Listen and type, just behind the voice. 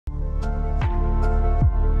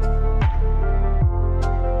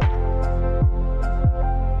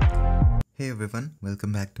Hey everyone,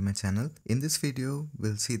 welcome back to my channel. In this video,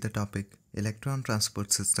 we'll see the topic Electron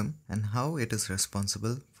Transport System and how it is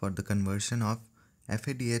responsible for the conversion of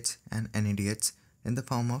FADH and NADH in the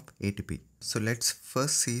form of ATP. So let's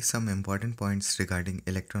first see some important points regarding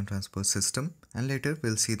Electron Transport System and later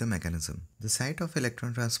we'll see the mechanism. The site of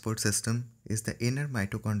Electron Transport System is the Inner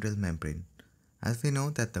Mitochondrial Membrane. As we know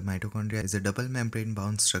that the mitochondria is a double membrane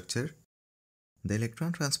bound structure, the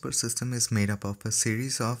Electron Transport System is made up of a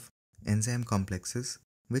series of enzyme complexes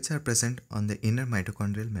which are present on the inner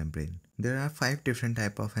mitochondrial membrane. There are 5 different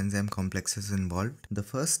types of enzyme complexes involved. The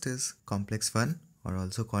first is complex 1 or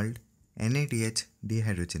also called NADH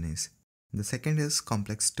dehydrogenase. The second is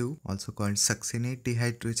complex 2 also called succinate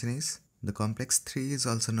dehydrogenase. The complex 3 is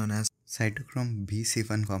also known as cytochrome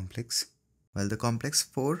BC1 complex, while the complex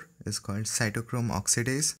 4 is called cytochrome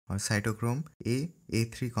oxidase or cytochrome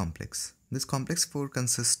A3 complex. This complex 4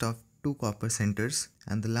 consists of 2 copper centers,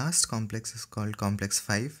 and the last complex is called complex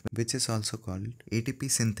 5, which is also called ATP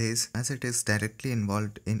synthase as it is directly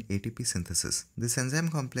involved in ATP synthesis. This enzyme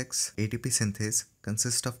complex ATP synthase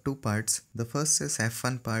consists of 2 parts. The first is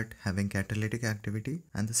F1 part having catalytic activity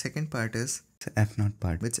and the second part is the F0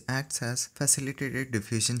 part, which acts as facilitated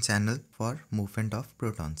diffusion channel for movement of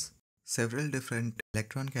protons. Several different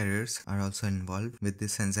electron carriers are also involved with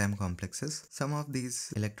these enzyme complexes. Some of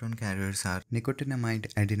these electron carriers are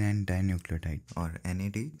nicotinamide adenine dinucleotide or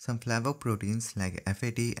NAD, some flavoproteins like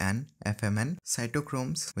FAD and FMN,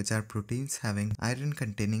 cytochromes which are proteins having iron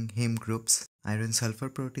containing heme groups, iron sulfur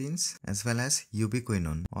proteins, as well as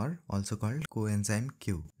ubiquinone or also called coenzyme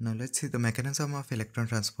Q. Now let's see the mechanism of electron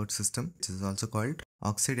transport system, which is also called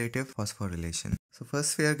oxidative phosphorylation. So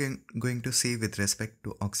first we are going to see with respect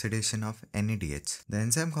to oxidation of NADH. The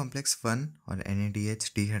enzyme complex 1 or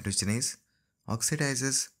NADH dehydrogenase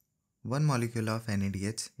oxidizes one molecule of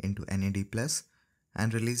NADH into NAD+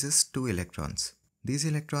 and releases 2 electrons. These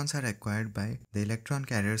electrons are acquired by the electron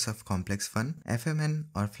carriers of complex 1. FMN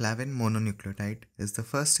or flavin mononucleotide is the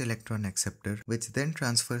first electron acceptor, which then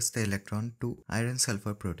transfers the electron to iron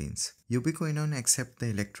sulfur proteins. Ubiquinone accepts the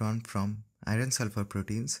electron from iron sulfur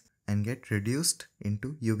proteins and get reduced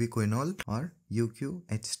into ubiquinol or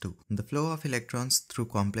UQH2. The flow of electrons through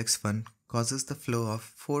complex 1 causes the flow of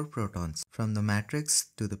 4 protons from the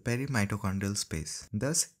matrix to the perimitochondrial space.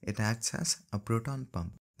 Thus, it acts as a proton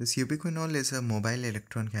pump. This ubiquinol is a mobile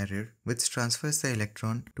electron carrier which transfers the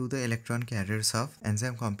electron to the electron carriers of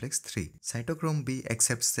enzyme complex 3. Cytochrome B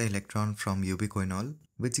accepts the electron from ubiquinol,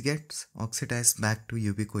 which gets oxidized back to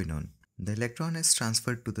ubiquinone. The electron is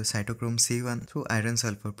transferred to the cytochrome C1 through iron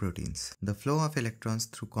sulfur proteins. The flow of electrons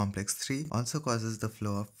through complex 3 also causes the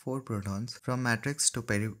flow of 4 protons from matrix to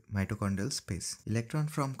perimitochondrial space. Electron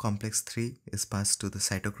from complex 3 is passed to the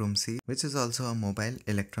cytochrome C, which is also a mobile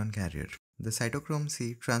electron carrier. The cytochrome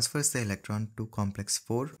C transfers the electron to complex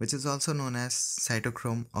 4, which is also known as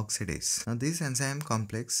cytochrome oxidase. Now this enzyme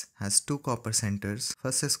complex has 2 copper centers.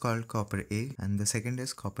 First is called copper A and the second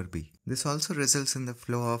is copper B. This also results in the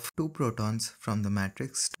flow of 2 protons from the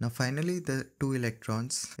matrix. Now finally the 2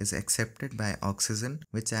 electrons is accepted by oxygen,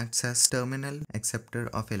 which acts as terminal acceptor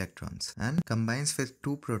of electrons and combines with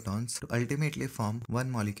 2 protons to ultimately form one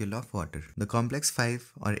molecule of water. The complex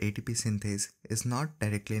 5 or ATP synthase is not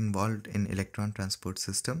directly involved in electron transport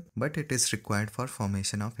system, but it is required for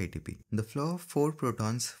formation of ATP. The flow of 4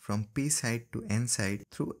 protons from p side to n side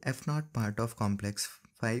through F0 part of complex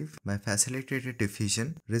 5 by facilitated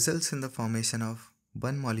diffusion results in the formation of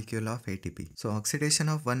one molecule of ATP. So oxidation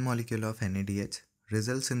of one molecule of NADH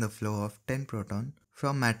results in the flow of 10 proton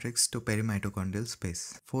from matrix to perimitochondrial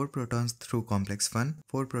space. 4 protons through complex 1,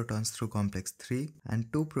 4 protons through complex 3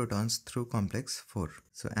 and 2 protons through complex 4.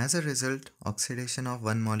 So as a result, oxidation of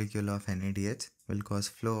one molecule of NADH will cause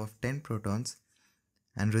flow of 10 protons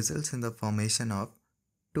and results in the formation of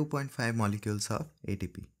 2.5 molecules of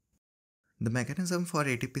ATP. The mechanism for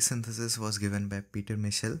ATP synthesis was given by Peter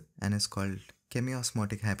Michel and is called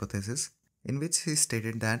chemiosmotic hypothesis, in which he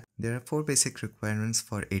stated that there are 4 basic requirements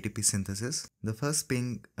for ATP synthesis. The first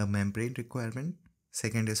being a membrane requirement,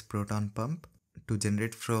 second is proton pump to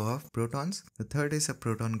generate flow of protons, the third is a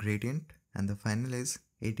proton gradient, and the final is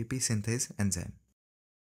ATP synthase enzyme.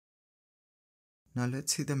 Now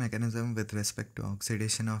let's see the mechanism with respect to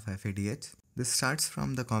oxidation of FADH. This starts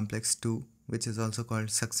from the complex 2, which is also called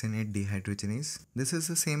succinate dehydrogenase. This is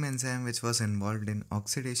the same enzyme which was involved in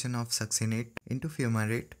oxidation of succinate into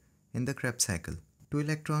fumarate in the Krebs cycle. 2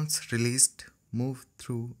 electrons released move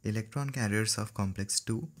through electron carriers of complex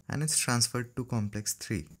 2 and it's transferred to complex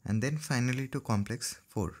 3 and then finally to complex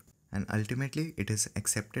 4, and ultimately it is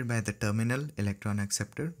accepted by the terminal electron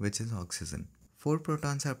acceptor, which is oxygen. 4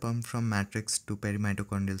 protons are pumped from matrix to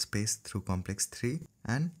perimitochondrial space through complex 3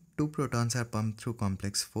 and 2 protons are pumped through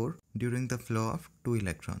complex 4 during the flow of 2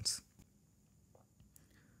 electrons.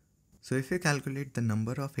 So if you calculate the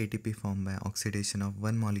number of ATP formed by oxidation of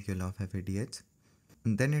one molecule of FADH,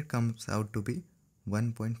 then it comes out to be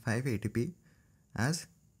 1.5 ATP, as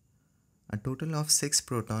a total of 6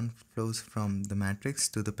 proton flows from the matrix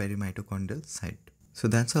to the perimitochondrial site. So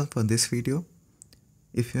that's all for this video.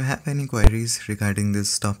 If you have any queries regarding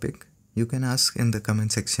this topic, you can ask in the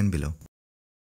comment section below.